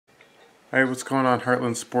Alright, what's going on?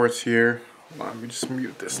 Heartland Sports here. Hold on, let me just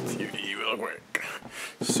mute this TV real quick.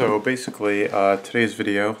 So basically, today's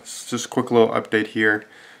video, it's just a quick little update here.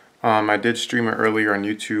 I did stream it earlier on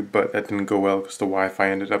YouTube, but that didn't go well because the Wi-Fi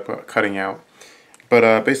ended up cutting out.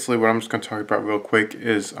 But basically what I'm just going to talk about real quick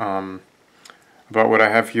is about what I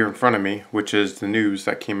have here in front of me, which is the news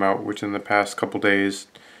that came out within the past couple days,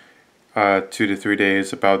 2 to 3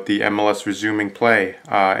 days, about the MLS resuming play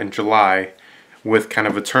in July, with kind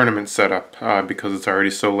of a tournament setup because it's already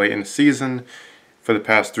so late in the season. For the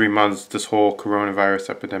past 3 months, this whole coronavirus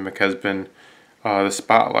epidemic has been the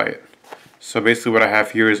spotlight. So basically what I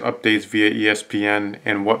have here is updates via ESPN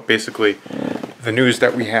and what basically the news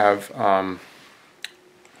that we have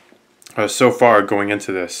so far going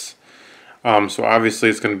into this. So obviously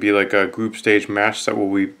it's going to be like a group stage match that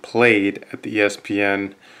will be played at the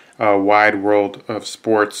ESPN Wide World of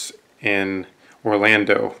Sports in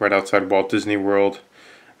Orlando, right outside Walt Disney World.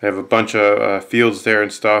 They have a bunch of fields there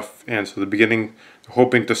and stuff, and so they're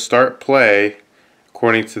hoping to start play,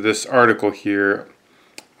 according to this article here,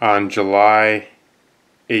 on July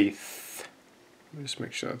 8th. Let me just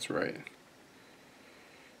make sure that's right.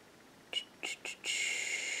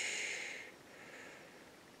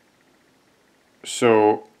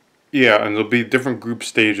 So, yeah, and there'll be different group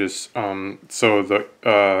stages. So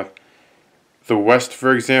the West,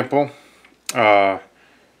 for example,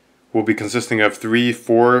 will be consisting of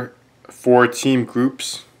four team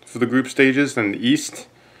groups for the group stages. Then the East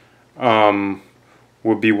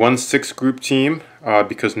will be 1 6-group team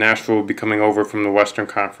because Nashville will be coming over from the Western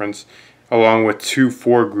Conference, along with 2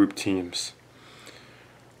 4-group teams.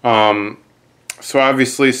 So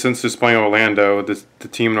obviously, since it's playing Orlando, the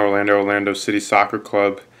team in Orlando City Soccer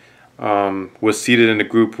Club, was seated in a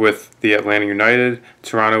group with the Atlanta United,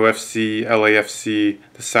 Toronto FC, LAFC,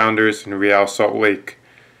 the Sounders, and Real Salt Lake,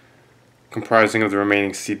 comprising of the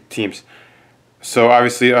remaining seed teams. So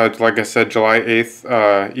obviously, like I said, July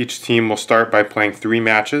 8th, each team will start by playing 3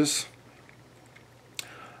 matches.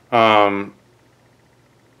 So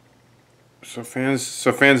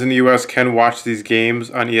fans in the U.S. can watch these games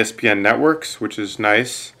on ESPN networks, which is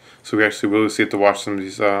nice. So we actually will get to watch some of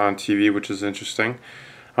these on TV, which is interesting.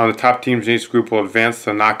 The top teams in each group will advance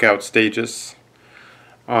to knockout stages,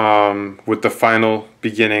 with the final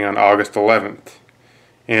beginning on August 11th.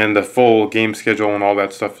 And the full game schedule and all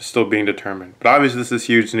that stuff is still being determined. But obviously this is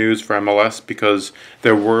huge news for MLS because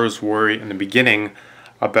there was worry in the beginning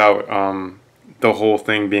about the whole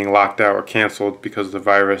thing being locked out or canceled because of the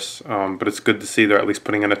virus. But it's good to see they're at least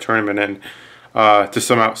putting in a tournament in to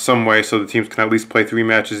some way so the teams can at least play 3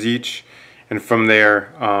 matches each. And from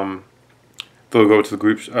there, they'll go to the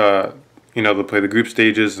groups, they'll play the group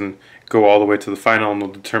stages and go all the way to the final, and they'll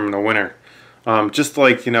determine a winner. Just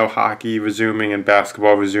like, hockey resuming and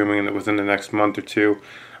basketball resuming within the next month or two.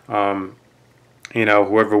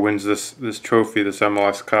 Whoever wins this trophy, this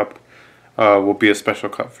MLS Cup, will be a special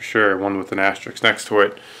cup for sure, one with an asterisk next to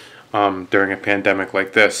it, during a pandemic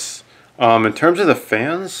like this. In terms of the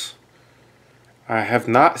fans, I have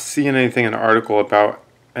not seen anything in an article about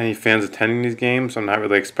any fans attending these games. I'm not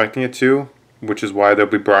really expecting it to, which is why they'll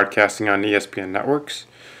be broadcasting on ESPN networks.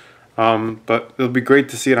 But it'll be great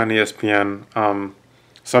to see it on ESPN.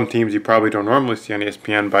 Some teams you probably don't normally see on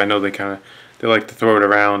ESPN, but I know they like to throw it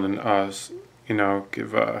around and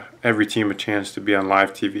give every team a chance to be on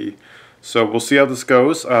live TV. So we'll see how this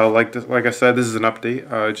goes. Like I said, this is an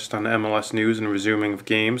update just on the MLS news and resuming of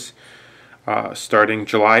games starting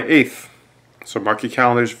July 8th. So mark your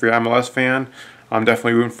calendars if you're an MLS fan. I'm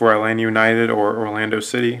definitely rooting for Atlanta United or Orlando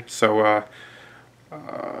City. So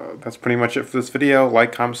that's pretty much it for this video.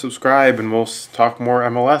 Like, comment, subscribe, and we'll talk more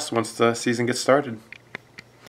MLS once the season gets started.